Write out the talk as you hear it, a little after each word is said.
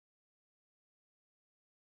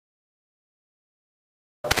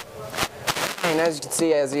And as you can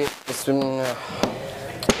see,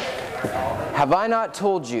 have I not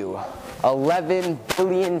told you 11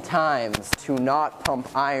 billion times to not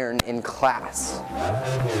pump iron in class?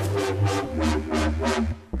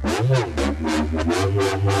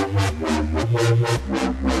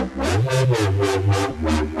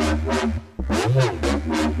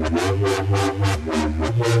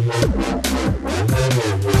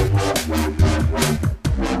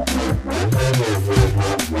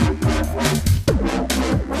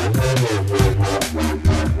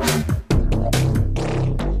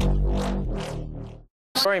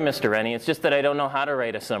 Sorry, Mr. Rennie, it's just that I don't know how to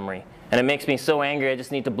write a summary, and it makes me so angry I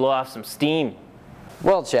just need to blow off some steam.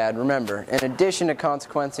 Well, Chad, remember, in addition to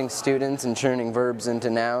consequencing students and turning verbs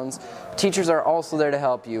into nouns, teachers are also there to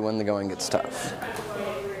help you when the going gets tough.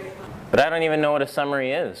 But I don't even know what a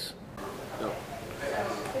summary is.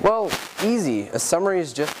 Well, easy. A summary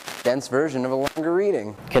is just a condensed version of a longer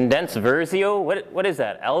reading. Condensed versio? What is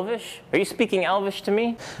that, Elvish? Are you speaking Elvish to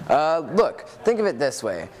me? Look, think of it this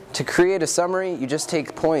way. To create a summary, you just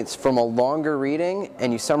take points from a longer reading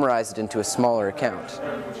and you summarize it into a smaller account.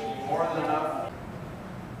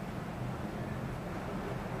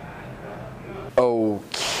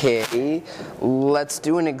 Okay, let's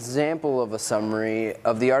do an example of a summary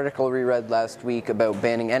of the article we read last week about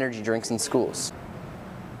banning energy drinks in schools.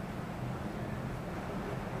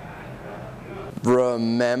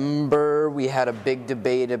 Remember, we had a big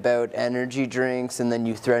debate about energy drinks and then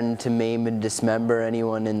you threatened to maim and dismember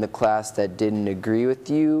anyone in the class that didn't agree with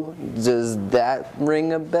you? Does that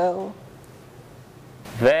ring a bell?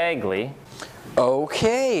 Vaguely.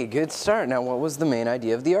 Okay, good start. Now, what was the main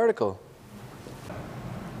idea of the article?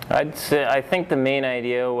 I think the main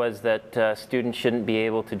idea was that students shouldn't be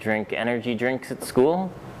able to drink energy drinks at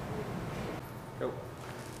school.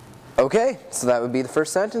 Okay, so that would be the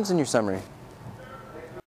first sentence in your summary.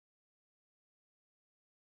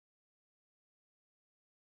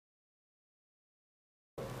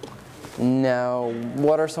 Now,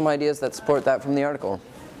 what are some ideas that support that from the article?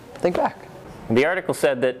 Think back. The article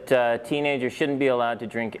said that teenagers shouldn't be allowed to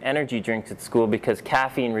drink energy drinks at school because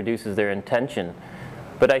caffeine reduces their attention.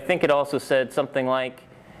 But I think it also said something like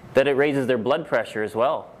that it raises their blood pressure as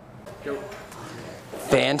well.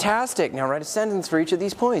 Fantastic! Now write a sentence for each of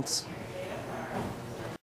these points.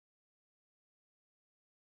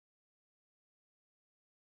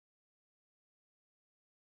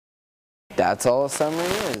 That's all a summary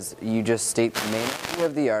is. You just state the main idea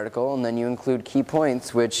of the article and then you include key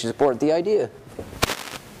points which support the idea.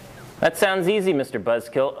 That sounds easy, Mr.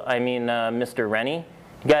 Buzzkill. Mr. Rennie.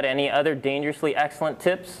 Got any other dangerously excellent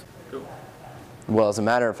tips? Well, as a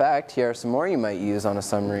matter of fact, here are some more you might use on a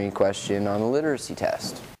summary question on a literacy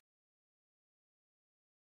test.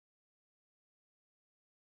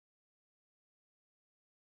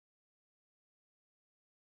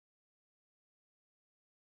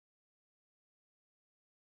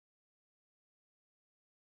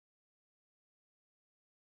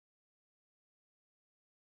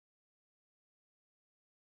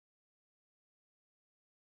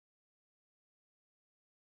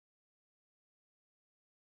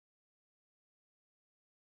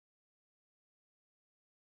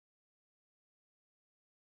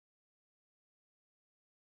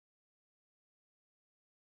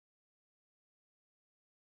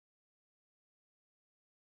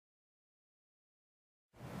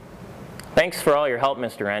 Thanks for all your help,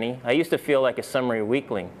 Mr. Rennie. I used to feel like a summary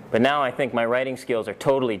weakling, but now I think my writing skills are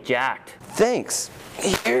totally jacked. Thanks.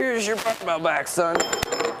 Here's your barbell back, son.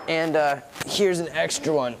 And here's an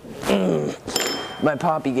extra one. My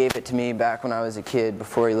poppy gave it to me back when I was a kid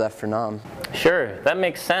before he left for Nam. Sure, that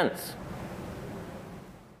makes sense.